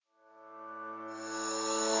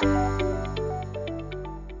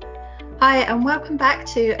Hi, and welcome back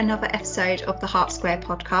to another episode of the Heart Square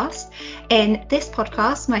podcast. In this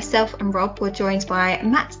podcast, myself and Rob were joined by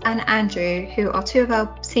Matt and Andrew, who are two of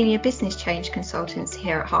our senior business change consultants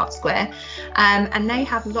here at Heart Square. And they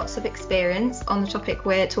have lots of experience on the topic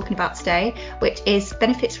we're talking about today, which is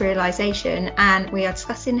benefits realisation. And we are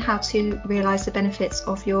discussing how to realise the benefits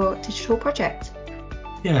of your digital project.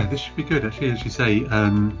 Yeah, this should be good, actually. As you say,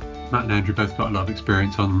 Matt and Andrew both got a lot of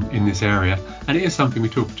experience in this area, and it is something we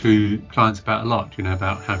talk to clients about a lot.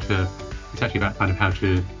 About it's actually about kind of how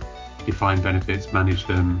to define benefits, manage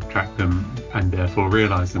them, track them, and therefore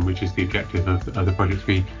realise them, which is the objective of the projects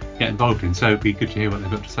we get involved in. So it'd be good to hear what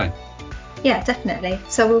they've got to say. Yeah, definitely.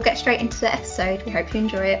 So we'll get straight into the episode. We hope you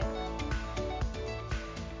enjoy it.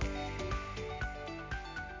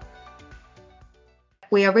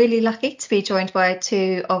 We are really lucky to be joined by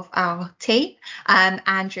two of our team,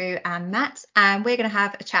 Andrew and Matt, and we're going to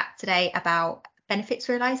have a chat today about benefits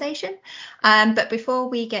realisation. But before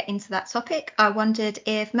we get into that topic, I wondered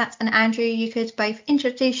if Matt and Andrew, you could both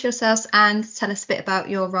introduce yourselves and tell us a bit about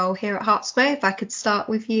your role here at Heart Square. If I could start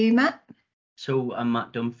with you, Matt. So I'm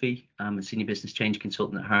Matt Dunphy. I'm a senior business change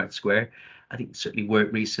consultant at Heart Square. I think certainly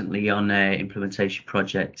worked recently on implementation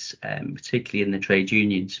projects, particularly in the trade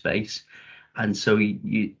union space. And so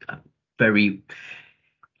you are very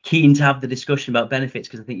keen to have the discussion about benefits,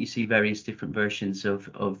 because I think you see various different versions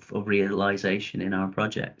of realisation in our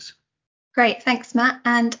projects. Great, thanks, Matt.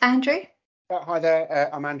 And Andrew? Hi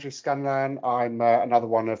there, I'm Andrew Scanlan. I'm another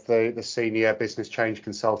one of the senior business change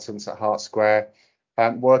consultants at Heart Square,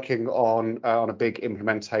 working on a big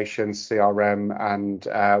implementation CRM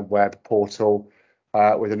and web portal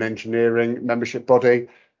with an engineering membership body.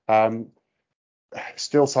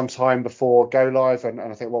 Still some time before go live, and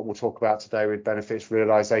I think what we'll talk about today with benefits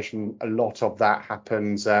realisation, a lot of that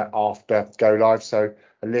happens after go live, so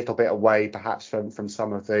a little bit away perhaps from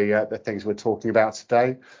some of the things we're talking about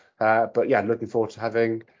today. But yeah, looking forward to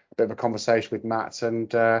having a bit of a conversation with Matt and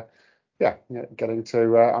getting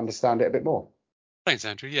to understand it a bit more. Thanks,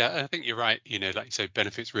 Andrew. Yeah, I think you're right. Like you say,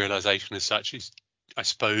 benefits realisation as such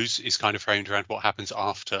is kind of framed around what happens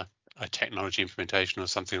after a technology implementation or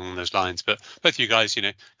something along those lines. But both of you guys,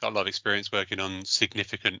 got a lot of experience working on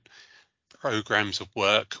significant programs of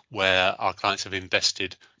work where our clients have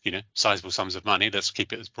invested, sizable sums of money. Let's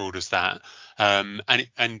keep it as broad as that.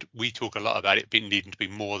 And we talk a lot about it needing to be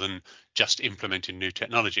more than just implementing new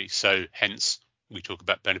technology. So hence we talk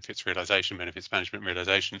about benefits realisation, benefits management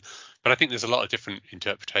realisation. But I think there's a lot of different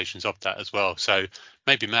interpretations of that as well. So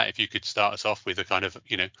maybe Matt, if you could start us off with a kind of,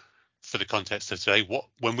 for the context of today,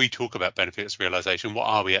 when we talk about benefits realisation, what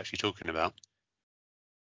are we actually talking about?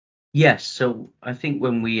 Yes, so I think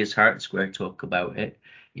when we as Heart Square talk about it,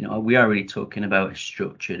 we are really talking about a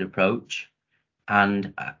structured approach.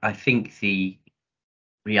 And I think the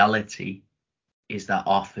reality is that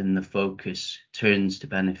often the focus turns to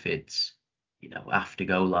benefits, after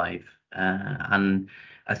go live. And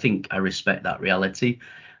I think I respect that reality.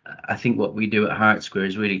 I think what we do at Heart Square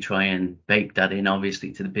is really try and bake that in,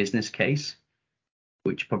 obviously, to the business case,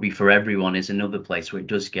 which probably for everyone is another place where it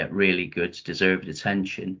does get really good, deserved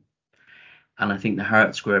attention. And I think the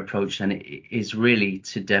Heart Square approach then is really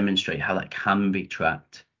to demonstrate how that can be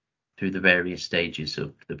tracked through the various stages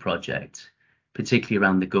of the project, particularly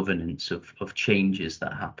around the governance of changes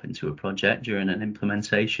that happen to a project during an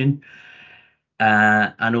implementation.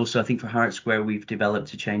 And also, I think for Heart Square, we've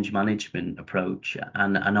developed a change management approach,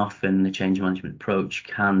 and often the change management approach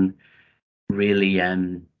can really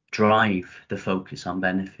drive the focus on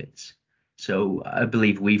benefits. So I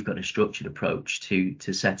believe we've got a structured approach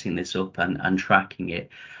to setting this up and tracking it.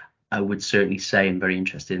 I would certainly say, I'm very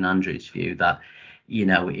interested in Andrew's view, that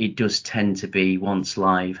it does tend to be once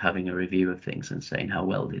live, having a review of things and saying how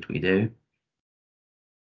well did we do.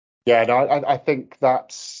 Yeah, no, I think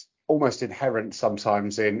that's almost inherent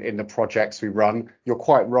sometimes in the projects we run. You're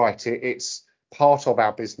quite right. It's part of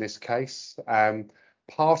our business case,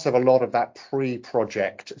 part of a lot of that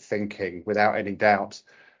pre-project thinking, without any doubt.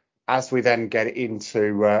 As we then get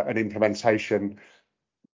into an implementation,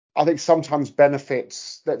 I think sometimes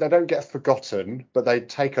benefits, they don't get forgotten, but they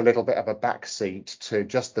take a little bit of a backseat to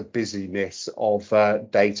just the busyness of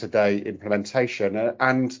day-to-day implementation.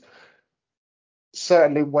 And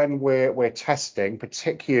certainly when we're testing,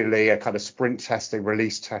 particularly a kind of sprint testing,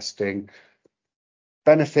 release testing,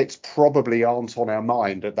 benefits probably aren't on our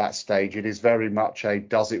mind at that stage. It is very much a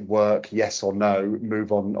does it work, yes or no,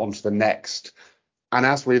 move on to the next. And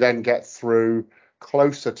as we then get through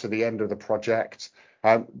closer to the end of the project,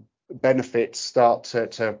 benefits start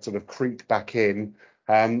to sort of creep back in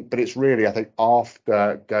But it's really, I think,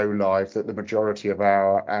 after go live that the majority of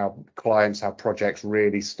our clients, our projects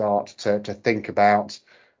really start to think about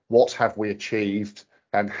what have we achieved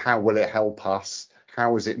and how will it help us?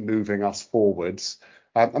 How is it moving us forwards?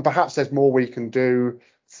 And perhaps there's more we can do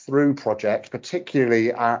through projects,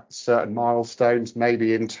 particularly at certain milestones,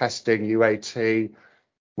 maybe in testing UAT,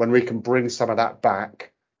 when we can bring some of that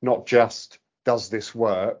back, not just does this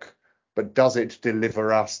work, but does it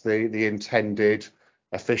deliver us the intended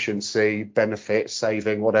efficiency, benefit,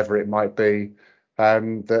 saving, whatever it might be,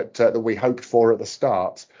 that we hoped for at the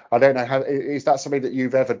start. I don't know, is that something that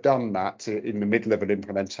you've ever done, Matt, in the middle of an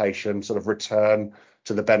implementation, sort of return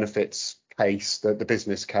to the benefits case, the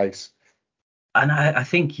business case? And I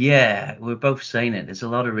think, yeah, we're both saying it. There's a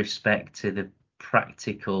lot of respect to the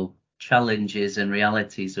practical challenges and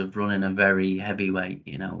realities of running a very heavyweight,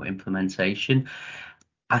 implementation.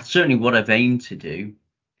 Certainly what I've aimed to do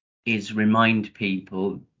is remind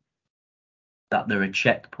people that there are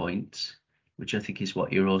checkpoints, which I think is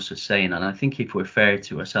what you're also saying. And I think if we're fair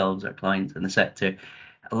to ourselves, our clients and the sector,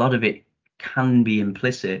 a lot of it can be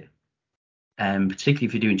implicit. Particularly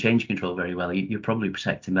if you're doing change control very well, you're probably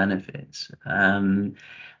protecting benefits.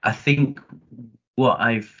 I think what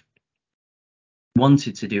I've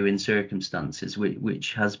wanted to do in circumstances,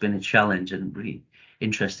 which has been a challenge, and really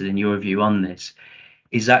interested in your view on this,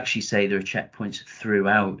 is actually say there are checkpoints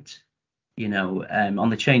throughout. On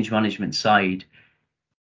the change management side,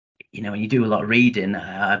 when you do a lot of reading,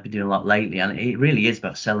 I've been doing a lot lately, and it really is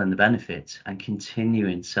about selling the benefits and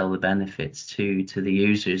continuing to sell the benefits to the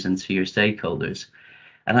users and to your stakeholders.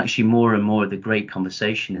 And actually more and more the great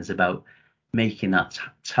conversation is about making that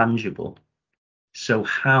tangible. So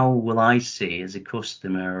how will I see as a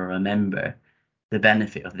customer or a member the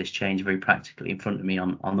benefit of this change very practically in front of me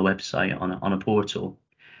on the website, on a portal?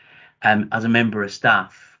 As a member of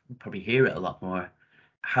staff, we'll probably hear it a lot more.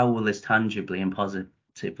 How will this tangibly and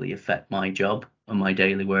positively affect my job and my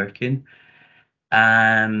daily working?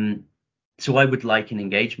 So I would like an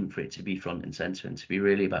engagement for it to be front and center and to be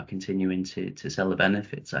really about continuing to sell the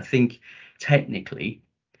benefits. I think technically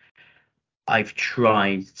I've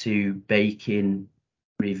tried to bake in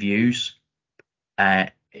reviews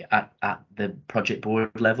at the project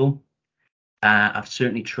board level. I've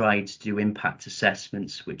certainly tried to do impact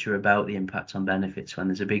assessments, which are about the impact on benefits when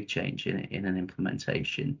there's a big change in an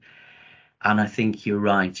implementation. And I think you're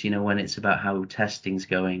right, when it's about how testing's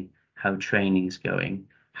going, how training's going,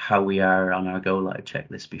 how we are on our go live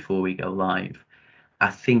checklist before we go live.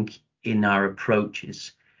 I think in our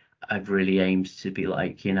approaches, I've really aimed to be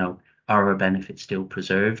like, are our benefits still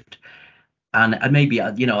preserved? And maybe,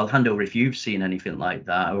 I'll hand over if you've seen anything like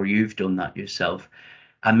that or you've done that yourself.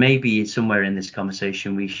 And maybe somewhere in this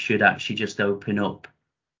conversation, we should actually just open up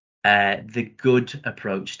the good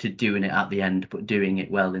approach to doing it at the end, but doing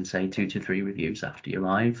it well in, say, 2 to 3 reviews after you're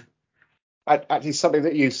live. Actually, something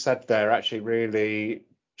that you said there actually really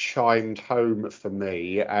chimed home for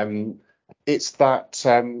me. It's that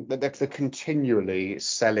they're continually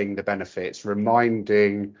selling the benefits,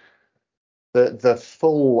 reminding the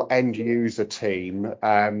full end user team, of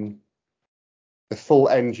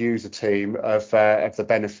the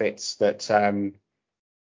benefits that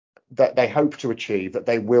they hope to achieve, that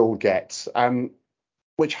they will get,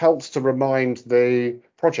 which helps to remind the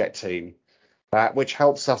project team, which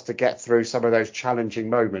helps us to get through some of those challenging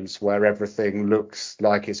moments where everything looks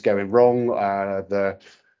like it's going wrong,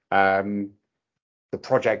 the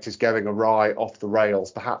project is going awry, off the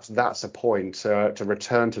rails. Perhaps that's a point to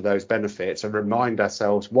return to those benefits and remind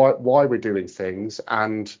ourselves why we're doing things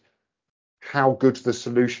and how good the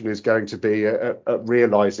solution is going to be at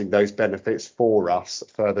realizing those benefits for us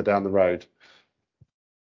further down the road.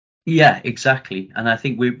 Yeah, exactly. And I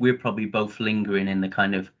think we're probably both lingering in the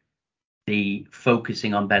kind of the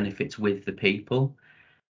focusing on benefits with the people.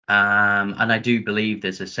 And I do believe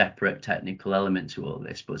there's a separate technical element to all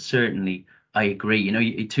this, but certainly I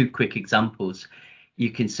agree. 2 quick examples. You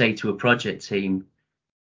can say to a project team,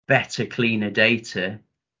 better, cleaner data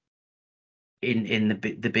in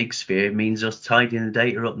the big sphere means us tidying the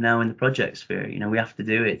data up now in the project sphere. We have to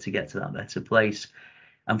do it to get to that better place.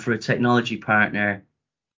 And for a technology partner,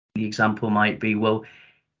 the example might be, well,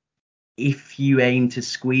 if you aim to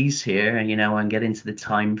squeeze here, and get into the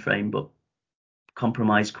time frame, but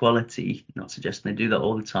compromise quality, not suggesting they do that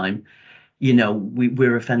all the time,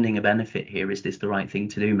 we're offending a benefit here. Is this the right thing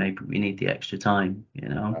to do? Maybe we need the extra time,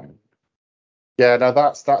 Yeah, no,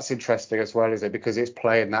 that's interesting as well, is it? Because it's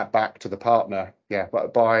playing that back to the partner. Yeah,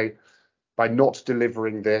 but by not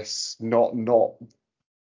delivering this, not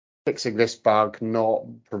fixing this bug, not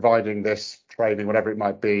providing this training, whatever it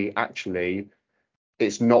might be, actually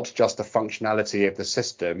it's not just the functionality of the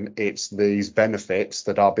system, it's these benefits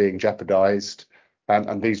that are being jeopardized.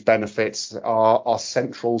 And these benefits are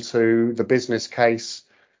central to the business case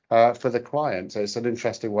for the client. So it's an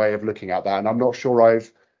interesting way of looking at that. And I'm not sure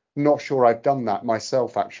I've done that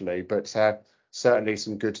myself, actually, but certainly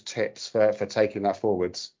some good tips for taking that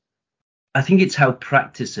forwards. I think it's how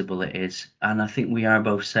practicable it is. And I think we are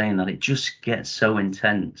both saying that it just gets so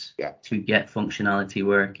intense to get functionality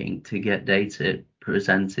working, to get data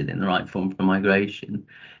presented in the right form for migration,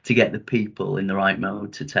 to get the people in the right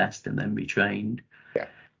mode to test and then be trained.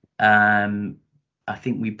 I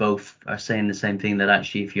think we both are saying the same thing, that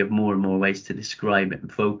actually if you have more and more ways to describe it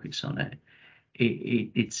and focus on it,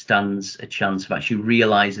 it stands a chance of actually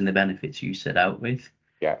realizing the benefits you set out with.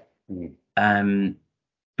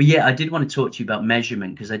 But yeah, I did want to talk to you about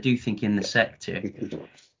measurement, because I do think in the sector,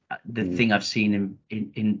 the thing I've seen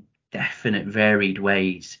in definite varied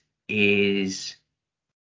ways is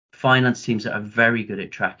finance teams that are very good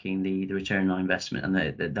at tracking the return on investment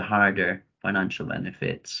and the harder financial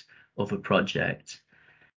benefits of a project.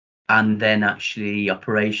 And then actually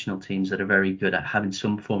operational teams that are very good at having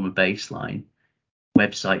some form of baseline,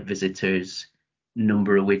 website visitors,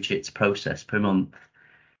 number of widgets processed per month.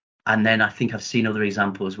 And then I think I've seen other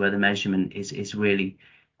examples where the measurement is really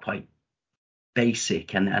quite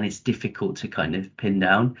basic and it's difficult to kind of pin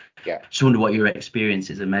down. Just wonder what your experience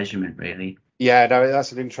is of measurement, really. Yeah, no,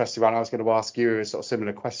 that's an interesting one. I was going to ask you a sort of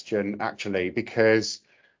similar question, actually, because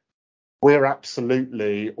we're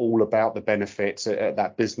absolutely all about the benefits at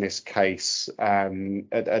that business case at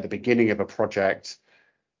the beginning of a project.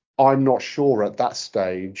 I'm not sure at that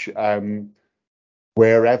stage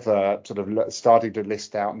we're ever sort of starting to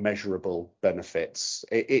list out measurable benefits.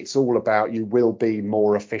 It's all about, you will be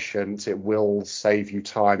more efficient, it will save you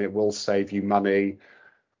time, it will save you money,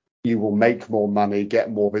 you will make more money, get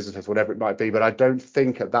more visitors, whatever it might be. But I don't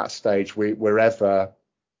think at that stage we're ever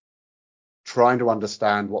trying to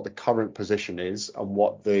understand what the current position is and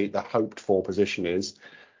what the hoped for position is.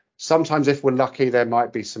 Sometimes, if we're lucky, there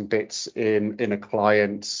might be some bits in a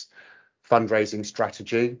client's fundraising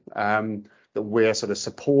strategy that we're sort of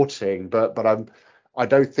supporting, but I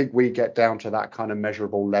don't think we get down to that kind of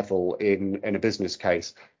measurable level in a business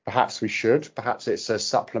case. Perhaps we should. Perhaps it's a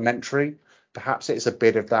supplementary. Perhaps it's a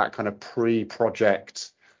bit of that kind of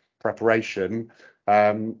pre-project preparation,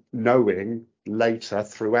 knowing later,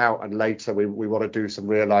 throughout and later, we want to do some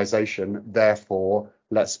realization. Therefore,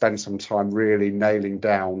 let's spend some time really nailing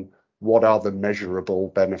down what are the measurable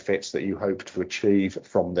benefits that you hope to achieve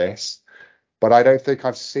from this. But I don't think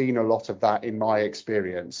I've seen a lot of that in my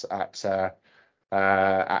experience at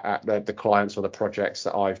the clients or the projects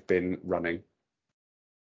that I've been running.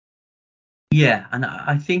 Yeah, and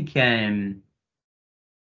I think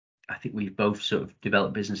we've both sort of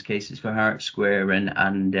developed business cases for Hart Square,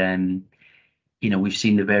 and we've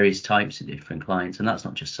seen the various types of different clients, and that's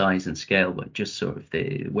not just size and scale, but just sort of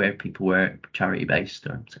where people work, charity based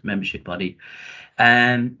or membership body.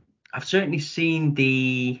 I've certainly seen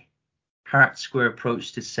the Hart Square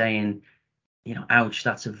approach to saying, ouch,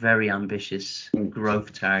 that's a very ambitious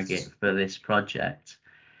growth target for this project.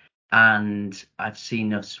 And I've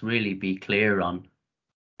seen us really be clear on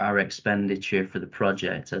our expenditure for the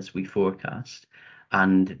project as we forecast,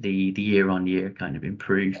 and the year-on-year kind of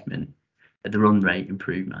improvement, the run rate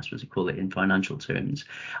improvement, I suppose you call it in financial terms.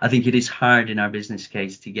 I think it is hard in our business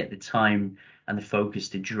case to get the time and the focus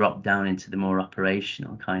to drop down into the more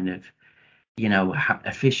operational kind of,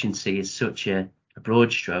 efficiency is such a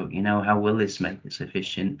broad stroke. How will this make us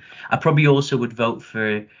efficient? I probably also would vote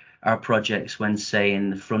for our projects when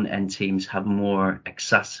saying the front end teams have more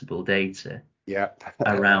accessible data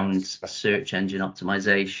around search engine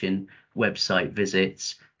optimization, website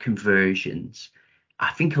visits, conversions.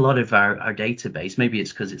 I think a lot of our database, maybe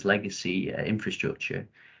it's because it's legacy infrastructure,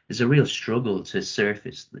 there's a real struggle to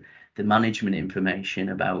surface the management information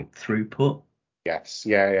about throughput. Yes,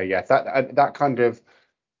 yeah. That kind of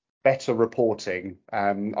better reporting.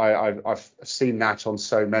 I've seen that on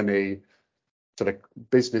so many sort of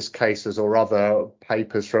business cases or other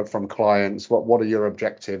papers from clients. What are your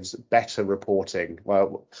objectives? Better reporting.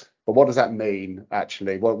 Well, but what does that mean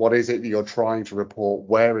actually? What is it that you're trying to report?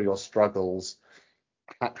 Where are your struggles?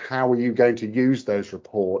 How are you going to use those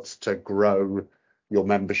reports to grow your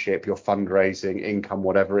membership, your fundraising, income,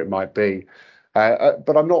 whatever it might be?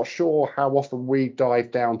 But I'm not sure how often we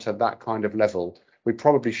dive down to that kind of level. We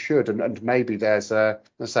probably should, and maybe there's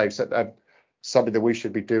something that we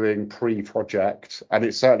should be doing pre-project, and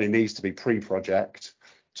it certainly needs to be pre-project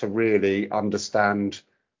to really understand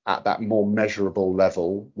at that more measurable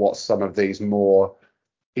level what some of these more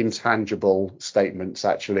intangible statements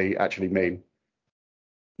actually mean.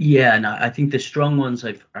 Yeah, and I think the strong ones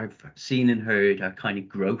I've seen and heard are kind of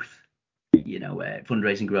growth,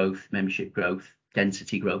 fundraising growth, membership growth,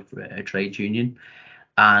 density growth for a trade union.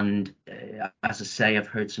 And as I say, I've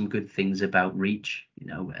heard some good things about Reach,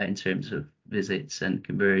 in terms of visits and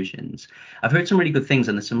conversions. I've heard some really good things,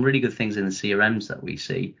 and there's some really good things in the CRMs that we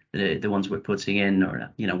see, the ones we're putting in,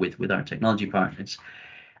 or with our technology partners,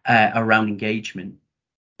 around engagement,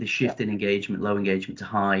 the shift in engagement, low engagement to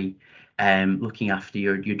high, looking after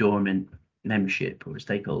your dormant membership or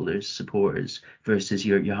stakeholders, supporters versus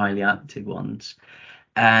your highly active ones.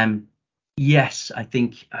 Yes, I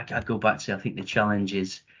think I'd go back to, I think the challenge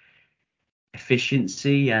is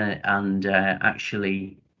efficiency, and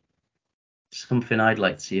actually something I'd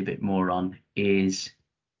like to see a bit more on is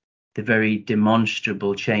the very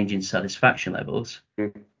demonstrable change in satisfaction levels,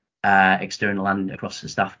 external and across the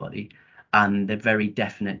staff body, and the very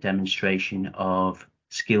definite demonstration of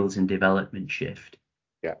skills and development shift.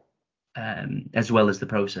 Yeah. As well as the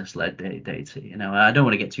process-led data. I don't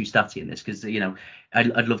want to get too statty in this because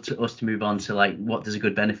I'd love us to move on to like what does a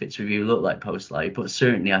good benefits review look like post-live, but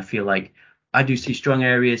certainly I feel like I do see strong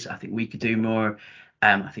areas. I think we could do more.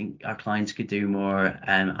 I think our clients could do more,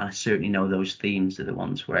 and I certainly know those themes are the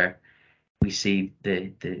ones where we see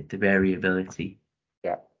the variability.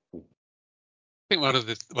 Yeah. I think one of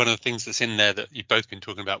the things that's in there that you've both been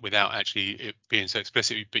talking about without actually it being so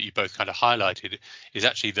explicit, but you both kind of highlighted, is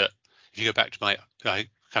actually that if you go back to my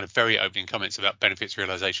kind of very opening comments about benefits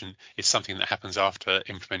realization is something that happens after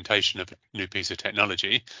implementation of a new piece of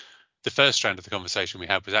technology. The first strand of the conversation we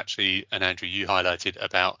had was actually, and Andrew, you highlighted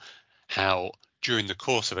about how during the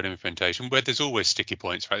course of an implementation, where there's always sticky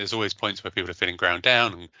points, right? There's always points where people are feeling ground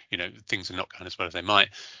down and things are not going as well as they might.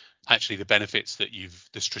 Actually, the benefits that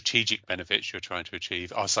the strategic benefits you're trying to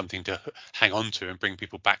achieve are something to hang on to and bring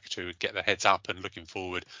people back to, get their heads up and looking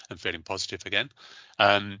forward and feeling positive again.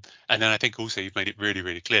 And then I think also you've made it really,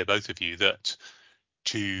 really clear, both of you, that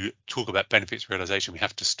to talk about benefits realization, we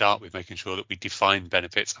have to start with making sure that we define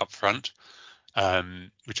benefits up front,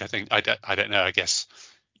 which I think, I don't know, I guess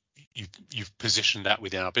you've positioned that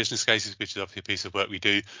within our business cases, which is obviously a piece of work we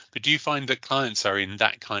do. But do you find that clients are in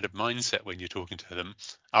that kind of mindset when you're talking to them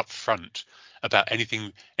up front about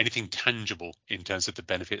anything tangible in terms of the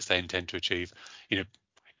benefits they intend to achieve?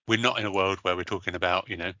 We're not in a world where we're talking about,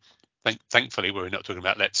 thankfully, we're not talking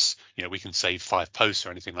about we can save 5 posts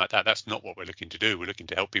or anything like that. That's not what we're looking to do. We're looking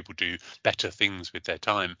to help people do better things with their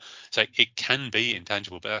time. So it can be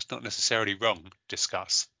intangible, but that's not necessarily wrong.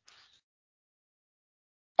 Discuss.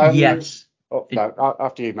 Yes. Oh, no,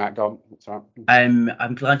 after you, Matt. Go on. Sorry.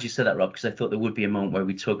 I'm glad you said that, Rob, because I thought there would be a moment where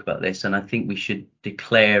we talk about this, and I think we should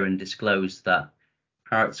declare and disclose that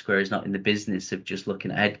PartSquare is not in the business of just looking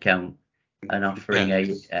at headcount and offering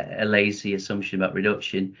a lazy assumption about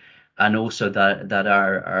reduction, and also that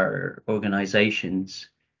our organisations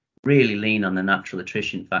really lean on the natural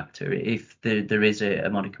attrition factor. If there is a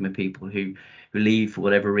modicum of people who leave for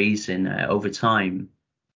whatever reason over time,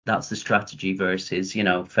 that's the strategy versus,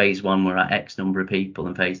 phase 1 we're at X number of people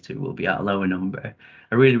and phase 2 will be at a lower number.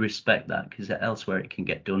 I really respect that, because elsewhere it can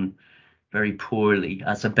get done very poorly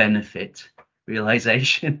as a benefit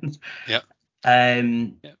realization. Yeah.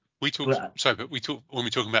 We talk when we're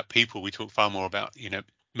talking about people, we talk far more about,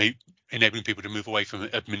 enabling people to move away from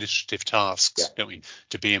administrative tasks, don't we,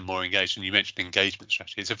 to being more engaged. And you mentioned engagement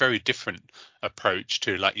strategy. It's a very different approach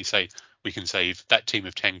to, like you say, we can save that team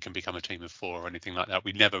of 10 can become a team of 4 or anything like that.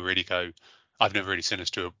 I've never really seen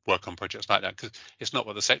us work on projects like that, because it's not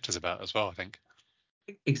what the sector's about as well, I think.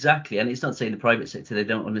 Exactly. And it's not saying the private sector, they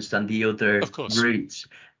don't understand the other routes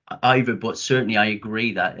either, but certainly I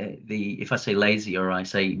agree that if I say lazy or I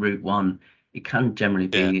say route 1, it can generally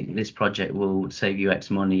be this project will save you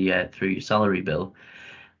X money through your salary bill.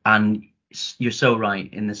 And you're so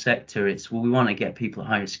right, in the sector it's, we want to get people at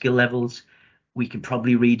higher skill levels. We could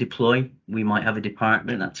probably redeploy. We might have a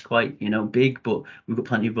department that's quite big, but we've got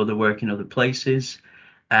plenty of other work in other places.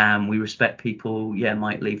 We respect people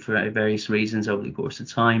might leave for various reasons over the course of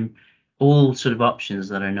time. All sort of options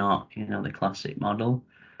that are not the classic model.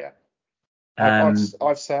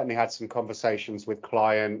 I've certainly had some conversations with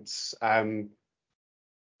clients who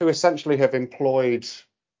essentially have employed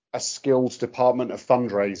a skilled department of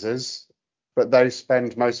fundraisers, but they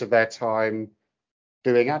spend most of their time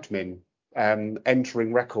doing admin,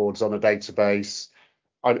 entering records on a database,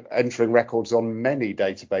 entering records on many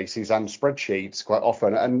databases and spreadsheets quite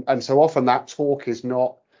often. And so often that talk is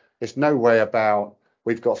it's no way about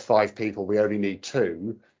we've got 5 people, we only need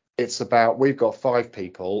 2. It's about we've got 5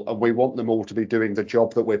 people and we want them all to be doing the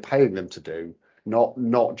job that we're paying them to do,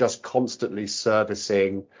 not just constantly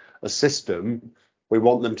servicing a system We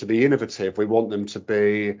want them to be innovative. We want them to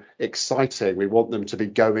be exciting. We want them to be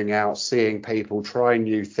going out, seeing people, trying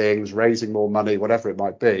new things, raising more money, whatever it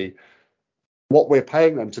might be. What we're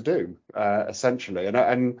paying them to do, essentially.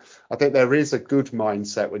 And I think there is a good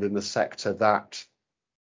mindset within the sector that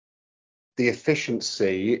the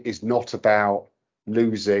efficiency is not about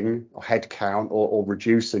losing headcount or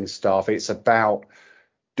reducing staff. It's about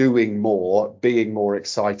doing more, being more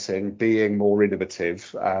exciting, being more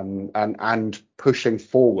innovative, and pushing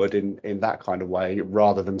forward in that kind of way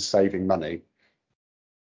rather than saving money.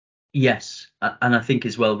 Yes, and I think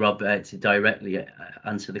as well, Rob, to directly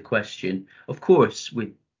answer the question, of course,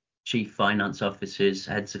 with chief finance officers,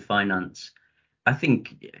 heads of finance, I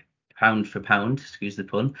think pound for pound, excuse the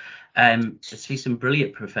pun, I see some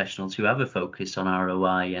brilliant professionals who have a focus on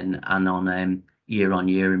ROI and on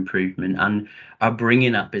year-on-year improvement and are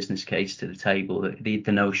bringing that business case to the table, the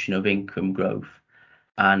notion of income growth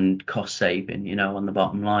and cost saving, on the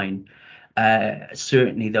bottom line.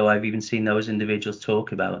 Certainly, though, I've even seen those individuals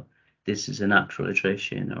talk about this is a natural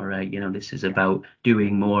attrition, or this is about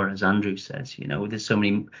doing more, as Andrew says. There's so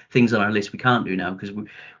many things on our list we can't do now because we've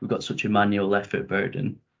got such a manual effort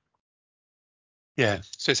burden. Yeah,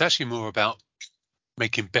 so it's actually more about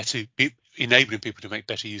enabling people to make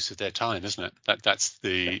better use of their time, isn't it? That's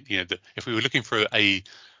if we were looking for a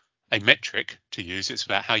metric to use, it's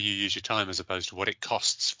about how you use your time as opposed to what it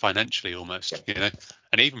costs financially almost, and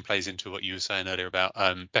it even plays into what you were saying earlier about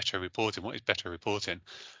better reporting. What is better reporting?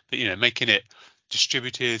 But making it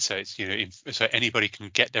distributed so it's so anybody can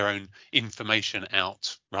get their own information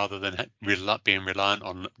out rather than being reliant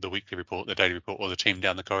on the weekly report, the daily report, or the team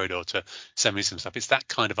down the corridor to send me some stuff. It's that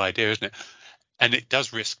kind of idea, isn't it? And it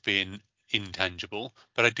does risk being intangible,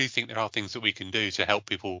 but I do think there are things that we can do to help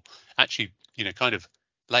people actually kind of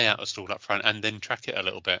lay out a stall up front and then track it a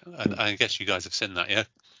little bit. And I guess you guys have seen that, yeah?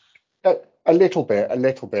 A little bit.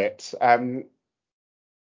 I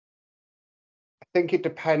think it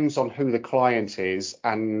depends on who the client is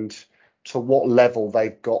and to what level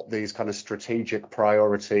they've got these kind of strategic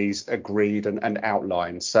priorities agreed and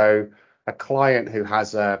outlined. So a client who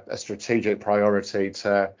has a strategic priority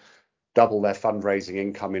to double their fundraising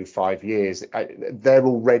income in 5 years, they're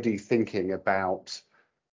already thinking about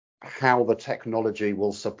how the technology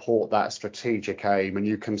will support that strategic aim, and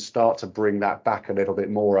you can start to bring that back a little bit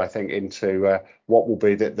more, I think, into what will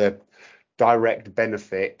be the direct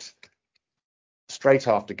benefit straight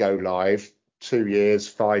after go live, 2 years,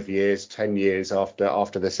 5 years, 10 years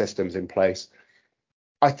after the system's in place.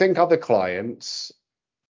 I think other clients,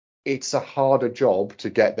 it's a harder job to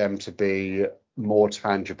get them to be more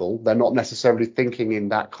tangible. They're not necessarily thinking in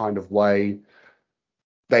that kind of way.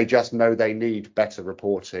 They just know they need better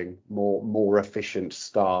reporting, more efficient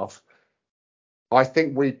staff. I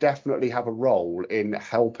think we definitely have a role in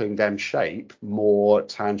helping them shape more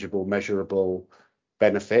tangible, measurable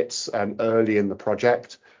benefits early in the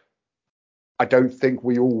project. I don't think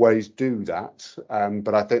we always do that,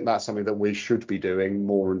 but I think that's something that we should be doing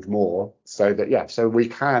more and more, so we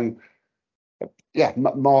can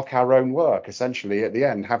mark our own work essentially at the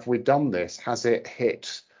end. Have we done this? Has it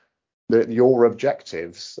hit your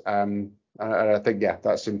objectives? And I think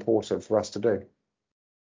that's important for us to do.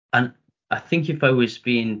 And I think if I was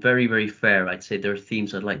being very, very fair, I'd say there are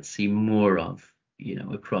themes I'd like to see more of,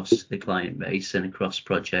 across the client base and across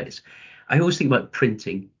projects. I always think about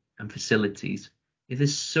printing and facilities. If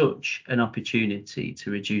there's such an opportunity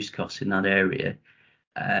to reduce costs in that area,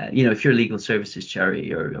 if you're a legal services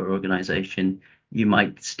charity or organisation, you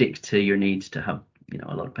might stick to your need to have,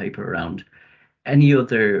 a lot of paper around. Any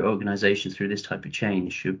other organisation through this type of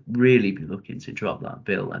change should really be looking to drop that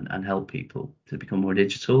bill and help people to become more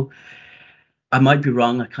digital. I might be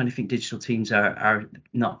wrong. I kind of think digital teams are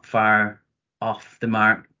not far off the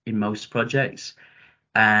mark in most projects.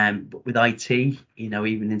 But with IT,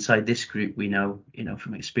 even inside this group, we know,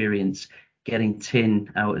 from experience, getting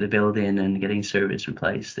tin out of the building and getting servers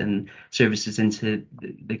replaced and services into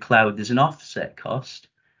the cloud, there's an offset cost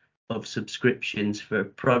of subscriptions for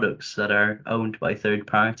products that are owned by third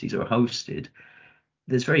parties or hosted.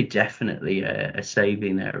 There's very definitely a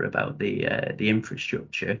saving there about the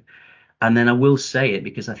infrastructure. And then I will say it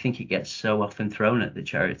because I think it gets so often thrown at the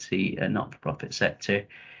charity and not-for-profit sector,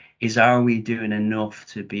 is are we doing enough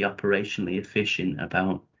to be operationally efficient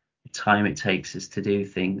about the time it takes us to do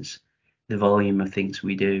things, the volume of things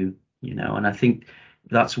we do, and I think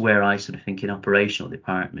that's where I sort of think in operational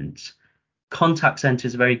departments. Contact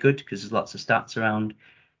centers are very good because there's lots of stats around,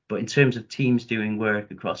 but in terms of teams doing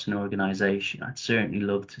work across an organization, I'd certainly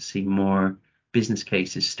love to see more business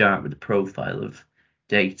cases start with a profile of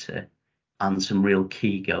data and some real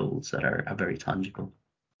key goals that are very tangible.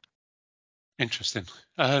 Interesting.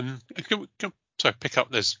 Sorry, pick up.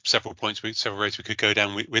 There's several points, several ways we could go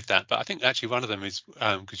down with that, but I think actually one of them is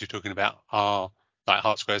because you're talking about our like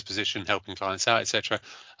HeartSquare's position, helping clients out, etc.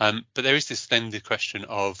 But there is the question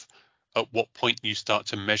of at what point you start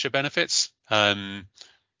to measure benefits.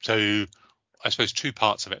 So I suppose two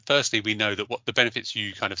parts of it. Firstly, we know that what the benefits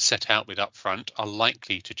you kind of set out with upfront are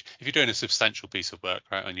likely to, if you're doing a substantial piece of work,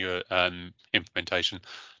 right, on your implementation,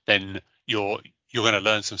 then you're going to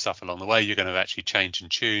learn some stuff along the way. You're going to actually change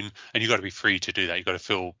and tune, and you've got to be free to do that. You've got to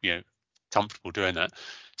feel, comfortable doing that.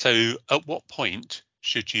 So at what point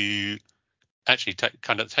should you actually take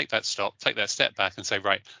that step back and say,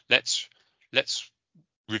 right, let's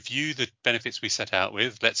review the benefits we set out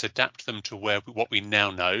with, let's adapt them to what we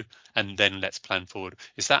now know, and then let's plan forward.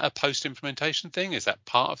 Is that a post-implementation thing? Is that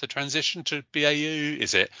part of the transition to BAU?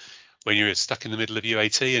 Is it when you're stuck in the middle of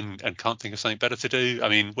UAT and can't think of something better to do? I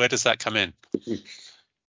mean, where does that come in?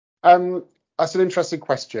 That's an interesting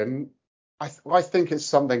question. I think it's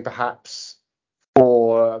something perhaps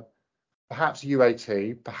for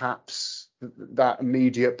UAT, perhaps that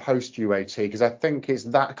immediate post UAT, because I think it's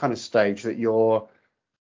that kind of stage that you're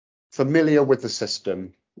familiar with the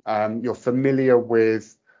system, you're familiar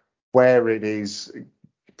with where it is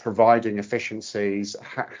providing efficiencies,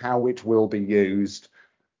 how it will be used,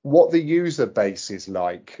 what the user base is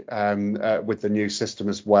like with the new system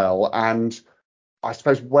as well, and I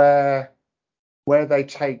suppose where they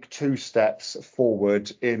take two steps forward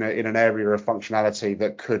in an area of functionality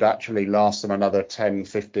that could actually last them another 10,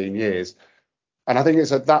 15 years. And I think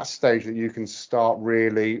it's at that stage that you can start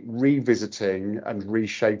really revisiting and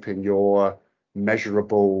reshaping your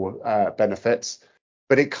measurable benefits.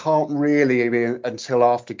 But it can't really be until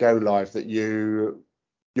after go live that you're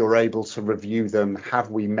able to review them. Have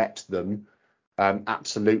we met them?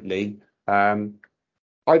 Absolutely.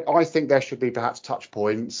 I think there should be perhaps touch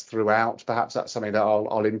points throughout. Perhaps that's something that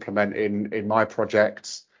I'll implement in my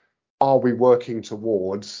projects. Are we working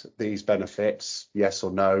towards these benefits? Yes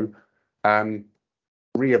or no?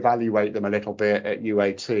 Reevaluate them a little bit at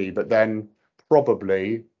UAT, but then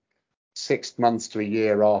probably 6 months to a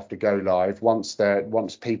year after go live, once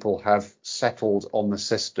people have settled on the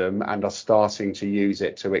system and are starting to use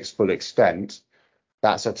it to its full extent,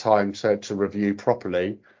 that's a time to review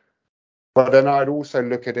properly. But then I'd also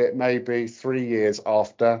look at it maybe 3 years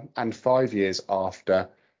after and 5 years after.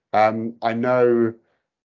 I know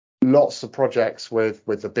lots of projects with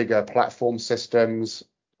the bigger platform systems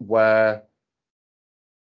where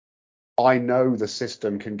I know the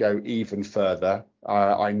system can go even further.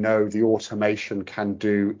 I know the automation can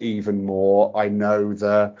do even more. I know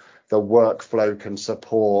the workflow can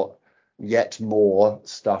support yet more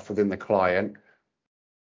stuff within the client.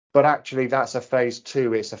 But actually, that's a phase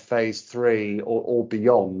 2. It's a phase 3 or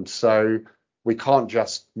beyond. So we can't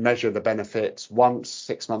just measure the benefits once,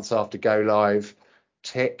 6 months after go live,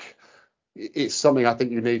 tick. It's something I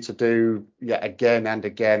think you need to do again and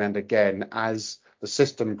again and again as the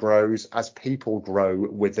system grows, as people grow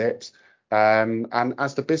with it, and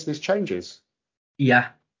as the business changes. Yeah,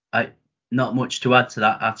 not much to add to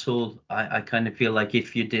that at all. I kind of feel like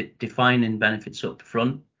if you're defining benefits up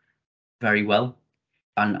front very well,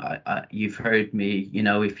 and you've heard me,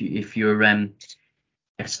 if you're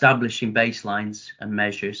establishing baselines and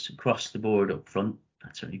measures across the board up front, I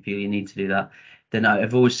certainly feel you need to do that. Then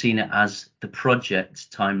I've always seen it as the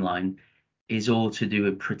project timeline is all to do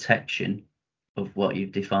with protection of what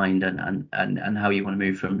you've defined and how you want to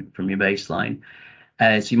move from your baseline.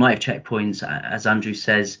 So you might have checkpoints, as Andrew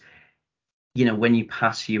says, when you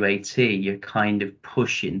pass UAT, you're kind of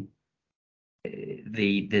pushing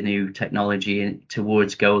the new technology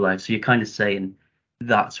towards go live. So you're kind of saying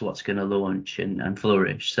that's what's going to launch and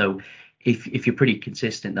flourish. So if you're pretty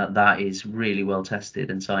consistent that is really well tested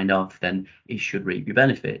and signed off, then it should reap your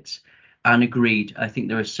benefits. And agreed, I think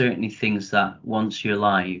there are certainly things that once you're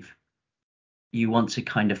live, you want to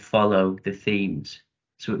kind of follow the themes.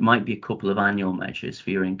 So it might be a couple of annual measures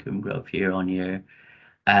for your income growth year on year.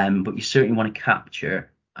 But you certainly want to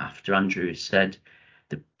capture, after Andrew has said,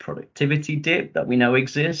 the productivity dip that we know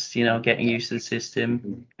exists, getting used to the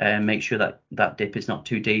system, and make sure that dip is not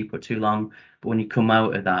too deep or too long. But when you come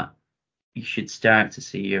out of that, you should start to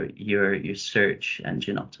see your search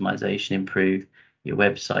engine optimization improve, your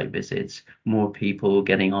website visits, more people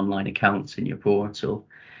getting online accounts in your portal,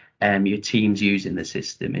 your teams using the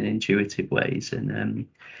system in intuitive ways, and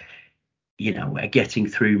getting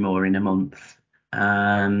through more in a month.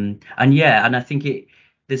 And I think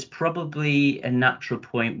there's probably a natural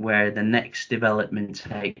point where the next development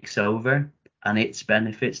takes over and its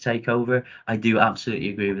benefits take over. I do absolutely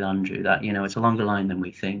agree with Andrew that it's a longer line than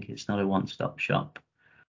we think. It's not a one-stop shop.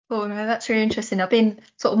 Oh no, that's really interesting. I've been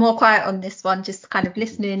sort of more quiet on this one, just kind of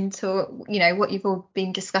listening to, what you've all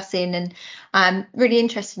been discussing, and really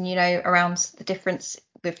interesting, around the difference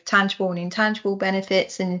with tangible and intangible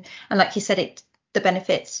benefits, and like you said, the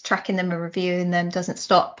benefits, tracking them and reviewing them doesn't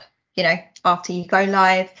stop, after you go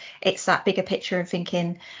live. It's that bigger picture of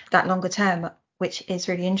thinking that longer term, which is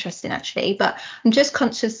really interesting actually. But I'm just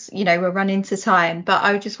conscious, we're running to time, but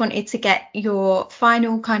I just wanted to get your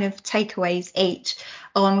final kind of takeaways each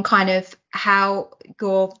on kind of how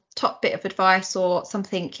your top bit of advice or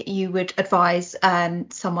something you would advise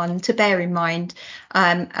someone to bear in mind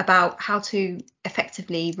about how to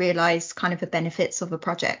effectively realise kind of the benefits of a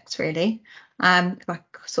project, really. If I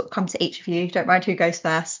sort of come to each of you, don't mind who goes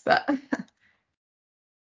first, but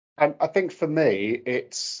I think for me,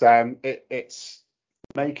 it's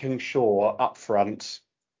making sure upfront,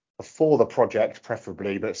 before the project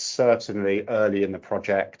preferably, but certainly early in the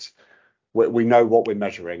project, we know what we're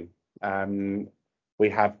measuring. We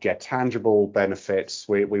have tangible benefits.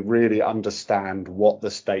 We really understand what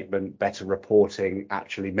the statement better reporting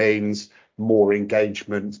actually means, more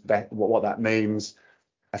engagement, what that means,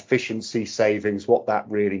 efficiency savings, what that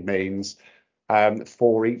really means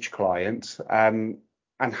for each client,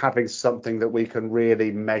 and having something that we can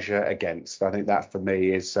really measure against. I think that for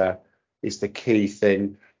me is the key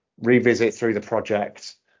thing. Revisit through the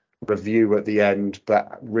project, review at the end,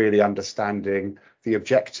 but really understanding the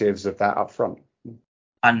objectives of that up front.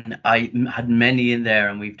 And I had many in there,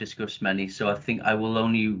 and we've discussed many, so I think I will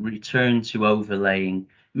only return to overlaying.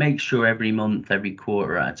 Make sure every month, every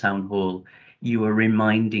quarter at a town hall, you are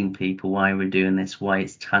reminding people why we're doing this, why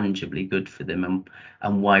it's tangibly good for them,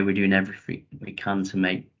 and why we're doing everything we can to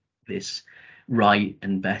make this right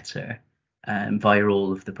and better via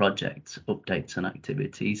all of the project updates and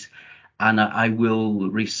activities. And I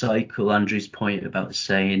will recycle Andrew's point about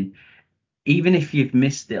saying, even if you've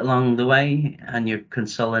missed it along the way and you're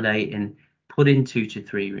consolidating, put in 2 to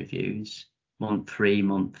 3 reviews, month 3,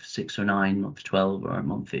 month 6 or 9, month 12 or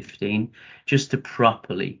month 15, just to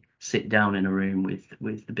properly sit down in a room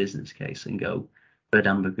with the business case and go, red,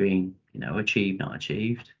 amber, green, achieved, not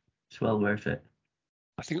achieved. It's well worth it.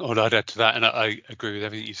 I think all I'd add to that, and I agree with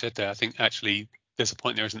everything you said there, I think actually there's a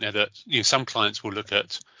point there, isn't there, that some clients who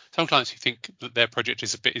think that their project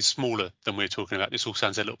is smaller than we're talking about. This all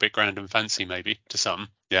sounds a little bit grand and fancy maybe to some,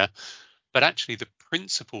 but actually the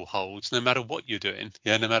principle holds no matter what you're doing,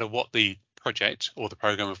 no matter what the project or the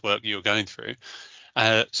program of work you're going through.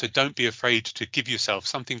 So don't be afraid to give yourself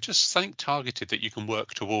something targeted that you can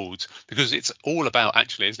work towards, because it's all about,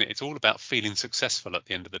 actually, isn't it? It's all about feeling successful at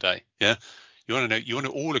the end of the day. You want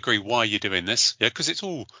to all agree why you're doing this, because it's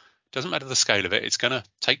all, doesn't matter the scale of it. It's going to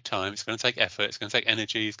take time. It's going to take effort. It's going to take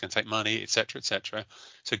energy. It's going to take money, etc., etc.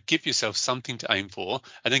 So give yourself something to aim for,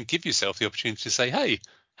 and then give yourself the opportunity to say, hey,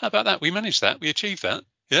 how about that? We managed that. We achieved that.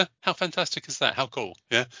 How fantastic is that? How cool.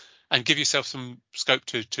 And give yourself some scope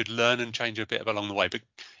to learn and change a bit along the way. But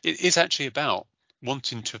it is actually about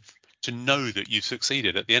wanting to know that you've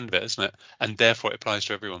succeeded at the end of it, isn't it? And therefore it applies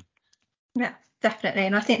to everyone. Yeah, definitely.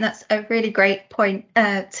 And I think that's a really great point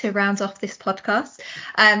to round off this podcast.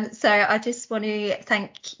 So I just want to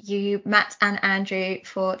thank you, Matt and Andrew,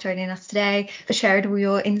 for joining us today, for sharing all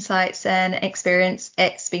your insights and experience.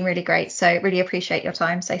 It's been really great. So really appreciate your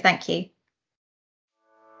time. So thank you.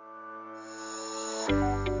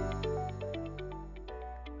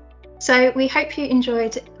 So we hope you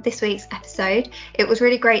enjoyed this week's episode. It was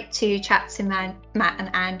really great to chat to Matt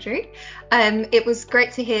and Andrew. It was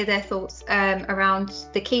great to hear their thoughts around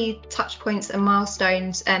the key touch points and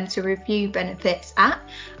milestones to review benefits at.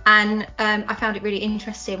 And I found it really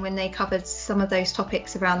interesting when they covered some of those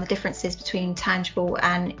topics around the differences between tangible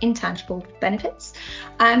and intangible benefits.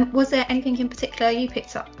 Was there anything in particular you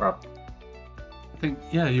picked up, Rob? I think,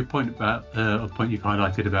 your point about the point you've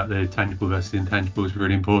highlighted about the tangible versus intangible is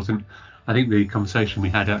really important. I think the conversation we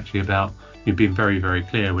had actually about being very, very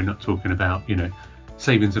clear. We're not talking about,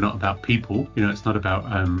 savings are not about people. It's not about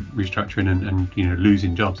restructuring and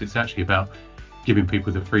losing jobs. It's actually about giving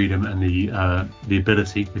people the freedom and the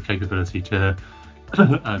ability, the capability to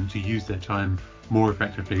use their time more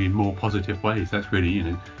effectively in more positive ways. That's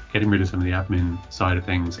really, getting rid of some of the admin side of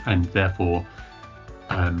things, and therefore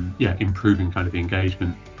improving kind of the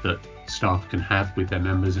engagement that staff can have with their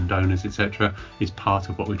members and donors, etc., is part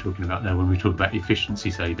of what we're talking about there when we talk about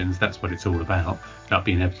efficiency savings. That's what it's all about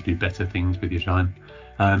being able to do better things with your time.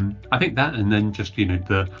 I think that, and then just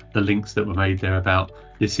the links that were made there about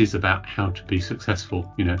this is about how to be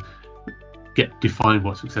successful. Define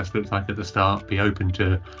what success looks like at the start, be open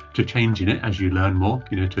to changing it as you learn more,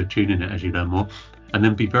 to tuning it as you learn more, and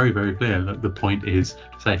then be very, very clear. Look, the point is,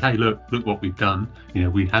 say, hey, look what we've done.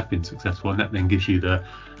 We have been successful, and that then gives you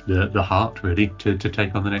the heart really to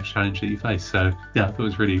take on the next challenge that you face. So yeah, I thought it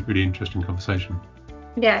was really, really interesting conversation.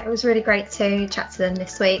 Yeah, it was really great to chat to them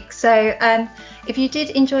this week. So if you did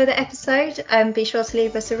enjoy the episode, be sure to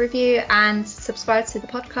leave us a review and subscribe to the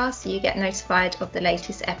podcast so you get notified of the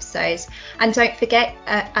latest episodes. And don't forget,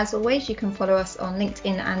 as always, you can follow us on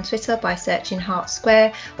LinkedIn and Twitter by searching Heart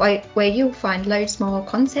Square, where you'll find loads more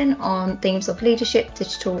content on themes of leadership,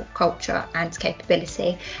 digital culture and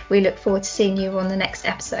capability. We look forward to seeing you on the next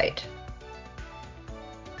episode.